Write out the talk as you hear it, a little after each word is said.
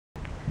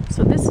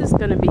So this is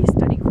going to be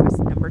study quest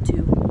number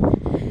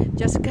 2.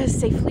 Jessica is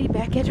safely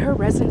back at her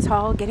residence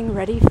hall getting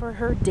ready for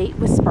her date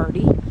with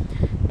Sparty.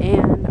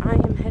 And I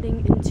am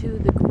heading into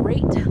the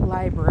great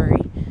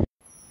library.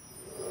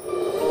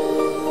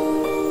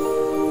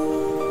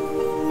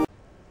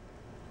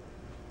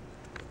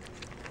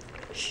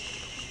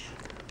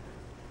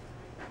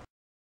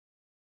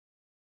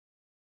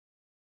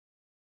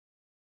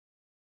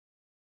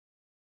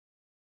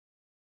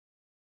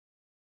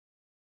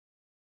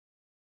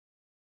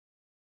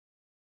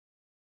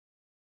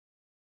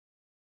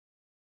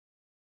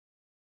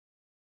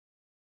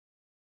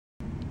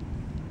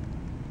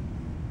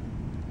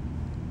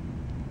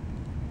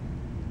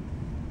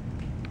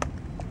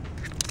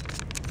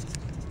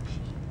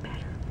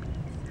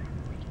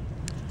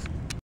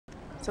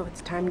 So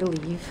it's time to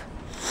leave.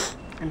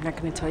 I'm not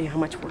going to tell you how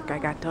much work I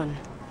got done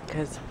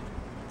because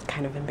it's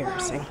kind of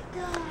embarrassing.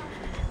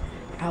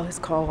 Alice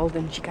called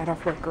and she got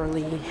off work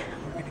early.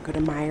 We're going to go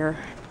to Meijer,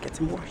 get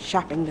some more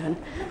shopping done.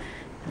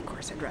 Of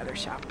course, I'd rather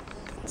shop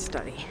than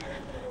study.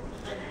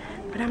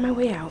 But on my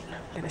way out,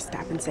 I'm going to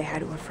stop and say hi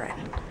to a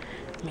friend.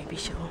 Maybe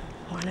she'll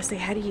want to say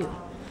hi to you.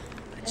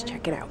 Let's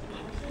check it out.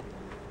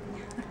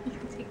 You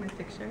can take my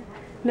picture.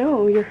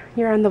 No,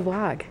 you're on the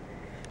vlog.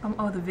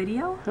 Oh, the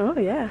video? Oh,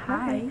 yeah.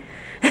 Hi.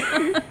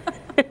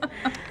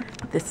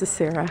 This is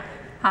Sarah.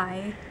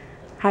 Hi.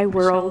 Hi,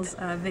 world.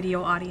 Michelle's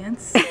video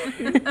audience.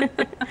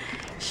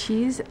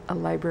 She's a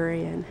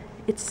librarian.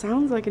 It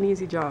sounds like an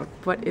easy job,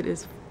 but it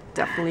is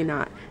definitely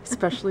not,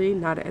 especially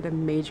not at a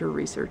major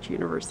research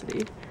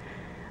university.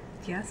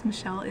 Yes,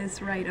 Michelle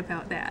is right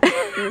about that.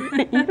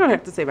 You don't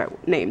have to say my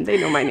name. They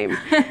know my name.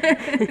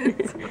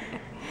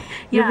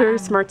 You're very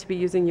smart to be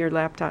using your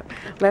laptop.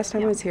 Last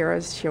time I was here, I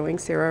was showing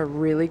Sarah a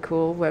really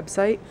cool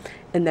website,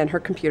 and then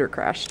her computer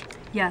crashed.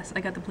 Yes,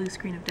 I got the blue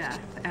screen of death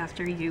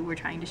after you were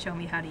trying to show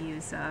me how to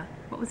use,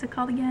 what was it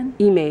called again?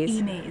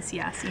 eMaze. eMaze,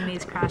 yes.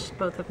 eMaze crashed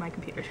both of my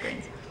computer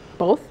screens.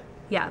 Both?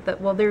 Yeah,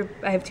 well,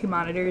 I have 2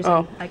 monitors,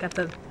 and I got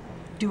the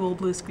dual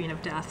blue screen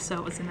of death, so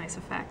it was a nice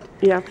effect.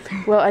 Yeah,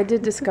 well, I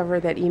did discover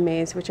that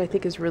eMaze, which I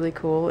think is really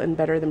cool and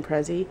better than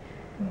Prezi,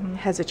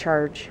 has a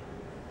charge,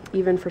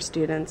 even for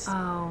students.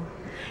 Oh.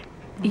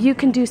 You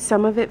can do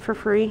some of it for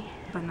free.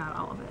 But not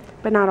all of it.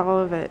 But not all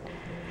of it.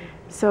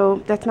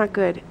 So that's not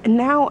good. And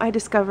now I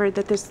discovered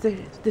that there's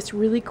this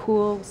really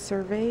cool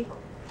survey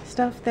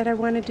stuff that I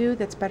want to do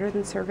that's better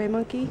than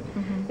SurveyMonkey.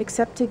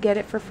 Except to get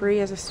it for free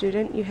as a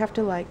student, you have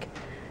to like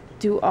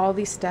do all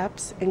these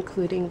steps,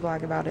 including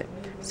vlog about it.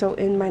 So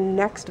in my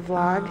next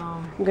vlog,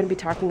 I'm going to be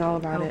talking all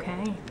about it.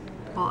 Okay.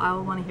 Well,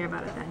 I'll want to hear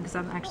about it then, because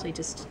I'm actually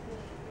just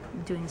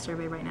doing a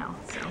survey right now.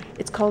 So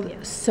it's called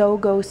So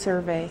Go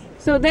Survey.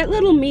 So that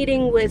little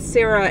meeting with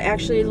Sarah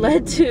actually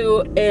led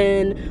to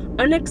an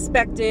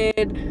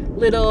unexpected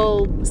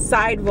little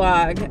side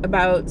vlog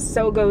about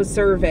So Go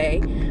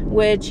Survey,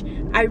 which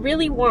I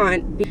really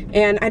want,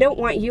 and I don't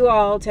want you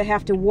all to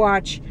have to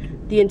watch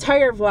the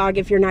entire vlog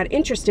if you're not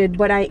interested,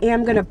 but I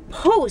am gonna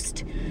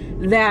post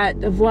that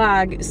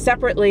vlog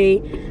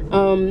separately.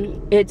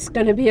 It's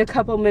gonna be a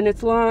couple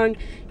minutes long.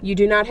 You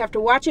do not have to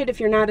watch it if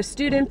you're not a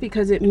student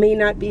because it may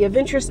not be of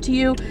interest to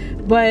you,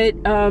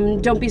 but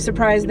don't be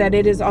surprised that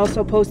it is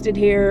also posted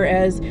here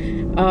as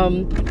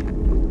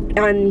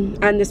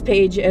on this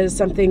page as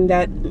something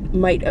that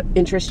might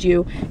interest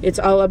you. It's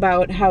all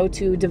about how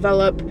to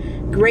develop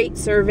great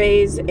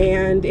surveys,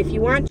 and if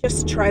you want,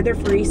 just try their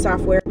free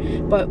software.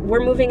 But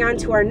we're moving on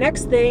to our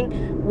next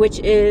thing, which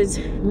is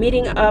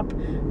meeting up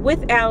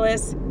with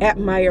Alice at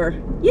Meijer.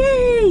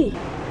 Yay!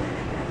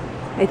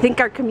 I think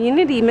our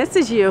community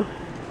misses you.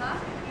 Huh?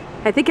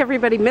 I think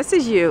everybody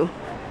misses you.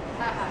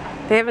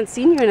 They haven't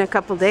seen you in a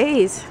couple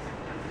days.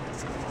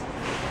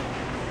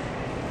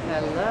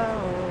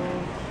 Hello.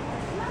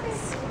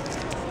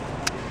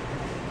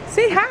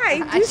 Say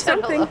hi. Do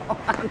something. Hello.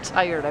 I'm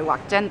tired. I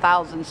walked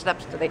 10,000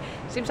 steps today.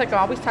 Seems like I'm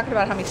always talking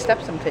about how many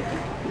steps I'm taking.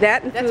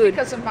 That and That's food.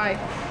 because of my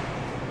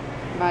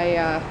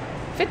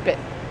Fitbit.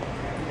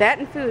 That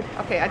and food.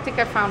 Okay, I think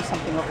I found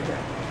something over here.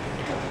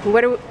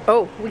 What do we,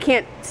 oh, we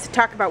can't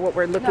talk about what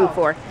we're looking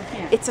for. We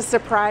can't. It's a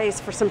surprise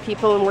for some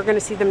people, and we're going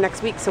to see them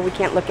next week, so we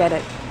can't look at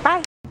it.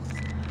 Bye.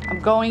 I'm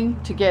going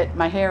to get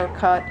my hair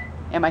cut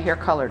and my hair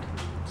colored.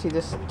 See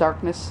this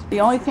darkness?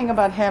 The only thing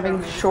about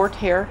having short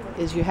hair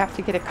is you have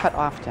to get it cut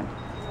often,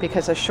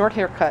 because a short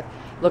haircut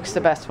looks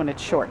the best when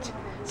it's short.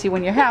 See,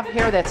 when you have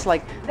hair that's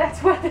like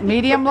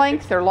medium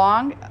length or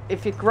long,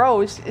 if it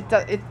grows, it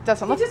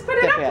doesn't look that bad. You just put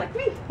it up like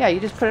me. Yeah, you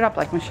just put it up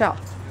like Michelle.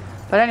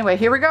 But anyway,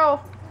 here we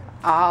go.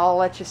 I'll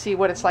let you see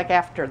what it's like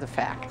after the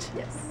fact.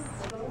 Yes.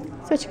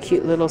 Such a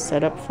cute little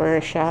setup for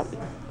a shop.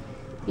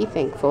 Be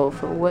thankful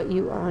for what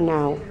you are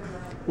now,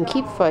 and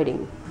keep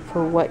fighting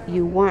for what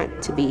you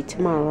want to be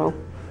tomorrow.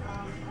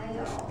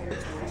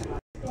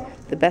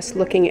 The best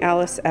looking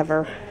Alice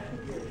ever.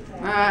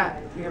 Ah,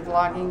 you're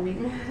vlogging me.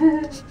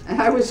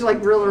 I was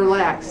like real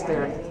relaxed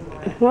there.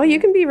 Well, you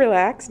can be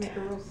relaxed.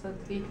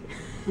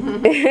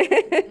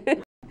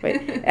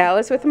 Wait,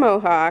 Alice with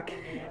Mohawk.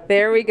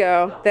 There we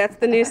go. That's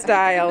the new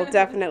style,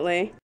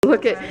 definitely.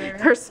 Look at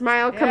her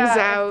smile comes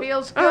out. It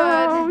feels good.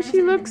 Oh,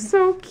 she looks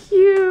so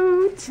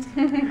cute.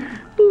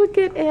 Look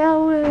at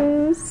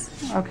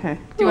Alice. Okay.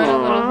 Do you want a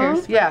little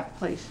hairspray? Yeah,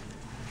 please.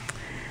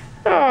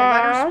 Okay,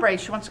 let her spray.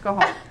 She wants to go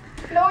home.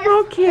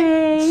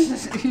 Okay.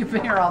 You've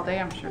been here all day,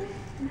 I'm sure.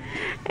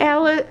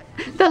 Alice,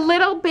 the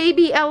little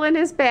baby Ellen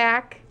is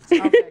back.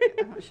 Okay,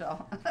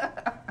 Michelle.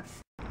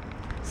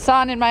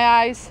 Sun in my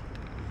eyes.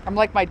 I'm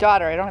like my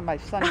daughter. I don't have my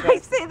sun. I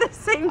say the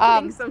same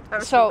thing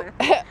sometimes. So,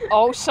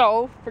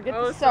 forget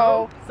the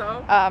so.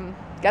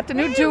 Got the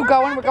new do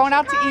going. We're going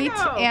out to eat,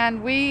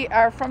 and we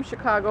are from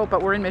Chicago,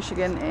 but we're in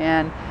Michigan,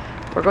 and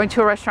we're going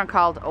to a restaurant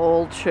called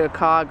Old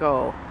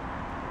Chicago.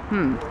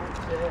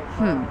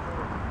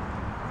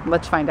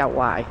 Let's find out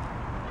why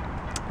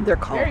they're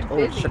called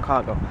Old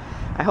Chicago.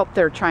 I hope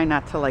they're trying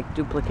not to like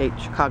duplicate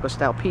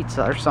Chicago-style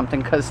pizza or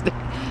something, because we've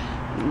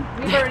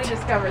already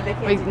discovered they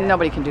can't do that.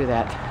 Nobody can do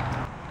that.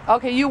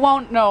 Okay, you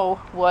won't know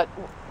what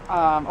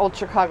Old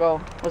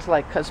Chicago was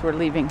like because we're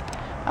leaving.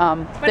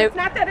 But it's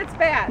not that it's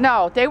bad.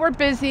 No, they were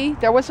busy.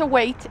 There was a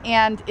wait,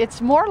 and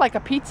it's more like a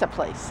pizza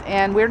place,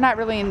 and we're not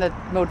really in the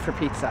mood for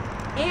pizza.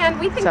 And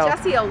we think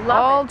Jesse will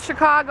love Old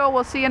Chicago,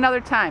 we'll see you another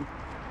time.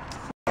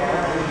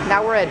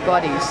 Now we're at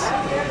Buddy's.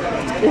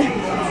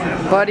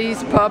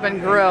 Buddy's Pub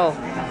and Grill.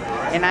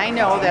 And I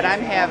know that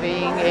I'm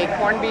having a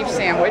corned beef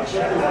sandwich.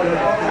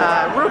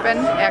 Reuben,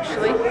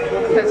 actually,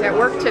 because at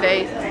work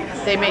today,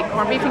 they make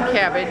corned beef and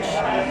cabbage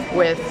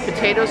with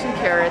potatoes and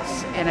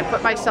carrots, and I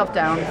put myself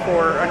down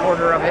for an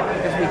order of it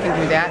because we can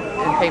do that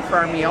and pay for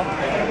our meal.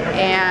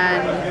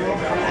 And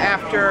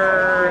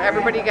after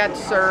everybody got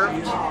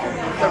served,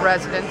 the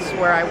residents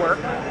where I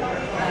work,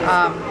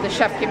 the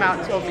chef came out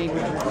and told me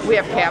we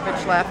have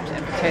cabbage left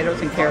and potatoes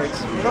and carrots,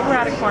 but we're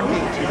out of corned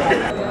beef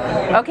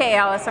today. Okay,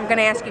 Alice, I'm going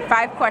to ask you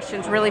 5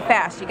 questions really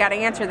fast. You got to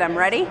answer them.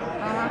 Ready?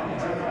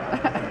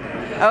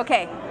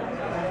 Okay.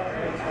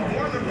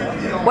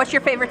 What's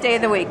your favorite day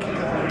of the week?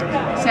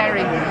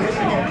 Saturday.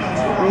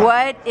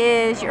 What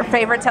is your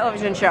favorite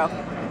television show?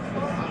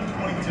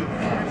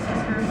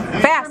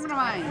 Fast.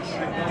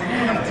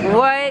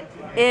 What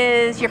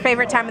is your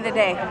favorite time of the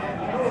day?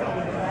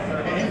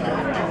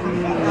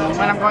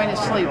 When I'm going to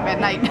sleep at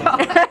night.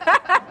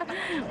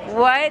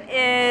 What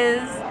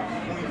is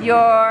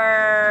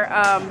your,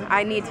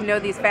 I need to know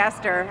these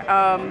faster.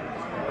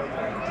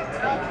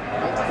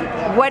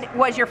 What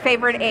was your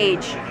favorite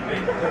age?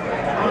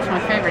 What was my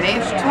favorite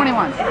age?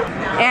 21.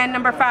 And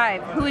number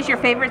 5, who is your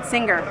favorite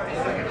singer?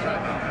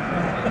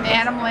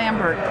 Adam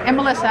Lambert and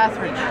Melissa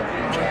Etheridge.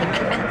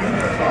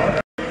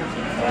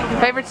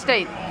 Favorite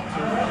state?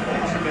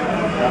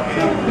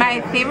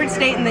 My favorite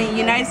state in the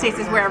United States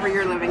is wherever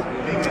you're living.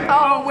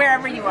 Oh,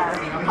 wherever you are.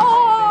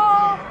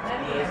 Oh!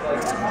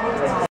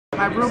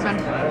 My Reuben.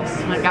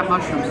 I got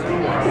mushrooms.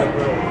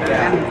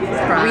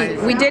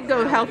 And we did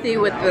go healthy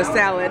with the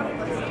salad.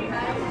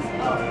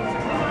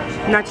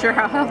 Not sure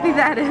how healthy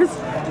that is.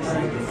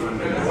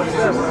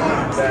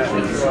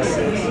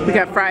 We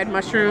got fried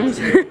mushrooms.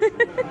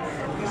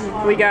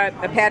 We got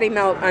a patty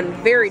melt on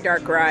very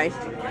dark rye.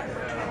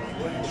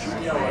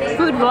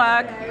 Food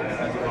vlog.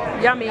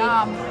 Yummy.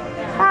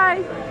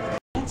 Hi.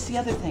 That's the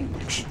other thing.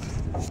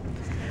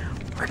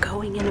 We're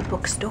going in a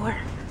bookstore,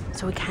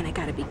 so we kind of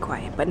got to be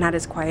quiet, but not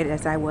as quiet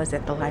as I was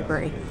at the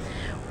library.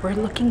 We're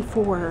looking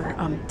for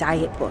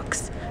diet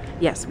books.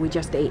 Yes, we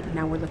just ate.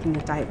 Now we're looking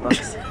at diet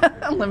books.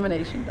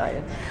 Elimination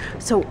diet.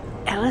 So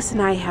Alice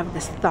and I have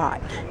this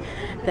thought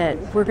that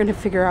we're going to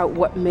figure out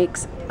what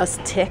makes us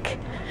tick,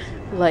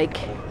 like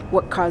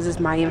what causes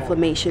my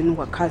inflammation,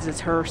 what causes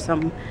her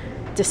some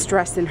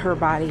distress in her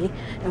body,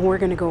 and we're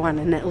going to go on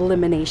an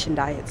elimination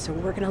diet. So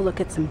we're going to look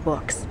at some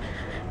books.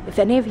 If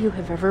any of you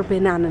have ever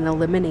been on an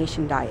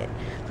elimination diet,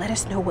 let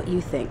us know what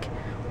you think.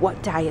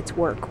 What diets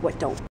work, what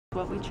don't.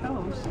 What we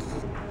chose.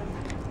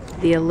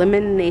 The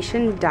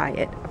Elimination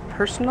Diet, a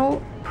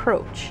personal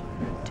approach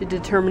to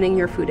determining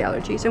your food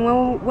allergies. And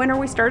when are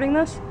we starting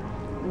this?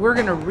 We're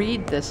going to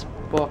read this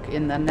book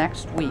in the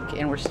next week,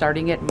 and we're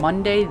starting it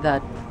Monday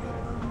the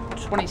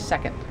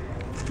 22nd.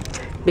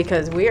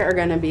 Because we are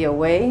going to be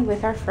away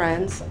with our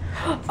friends.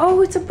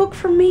 Oh, it's a book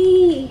for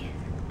me.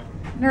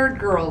 Nerd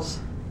Girls.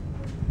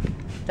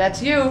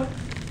 That's you.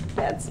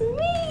 That's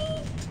me.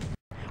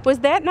 Was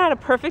that not a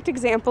perfect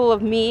example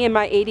of me and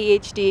my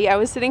ADHD? I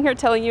was sitting here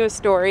telling you a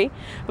story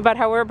about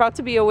how we're about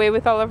to be away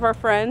with all of our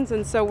friends,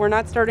 and so we're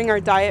not starting our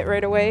diet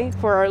right away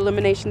for our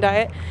elimination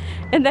diet.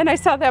 And then I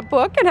saw that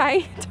book and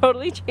I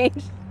totally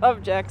changed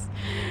subjects.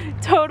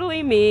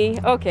 Totally me.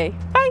 Okay,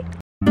 bye.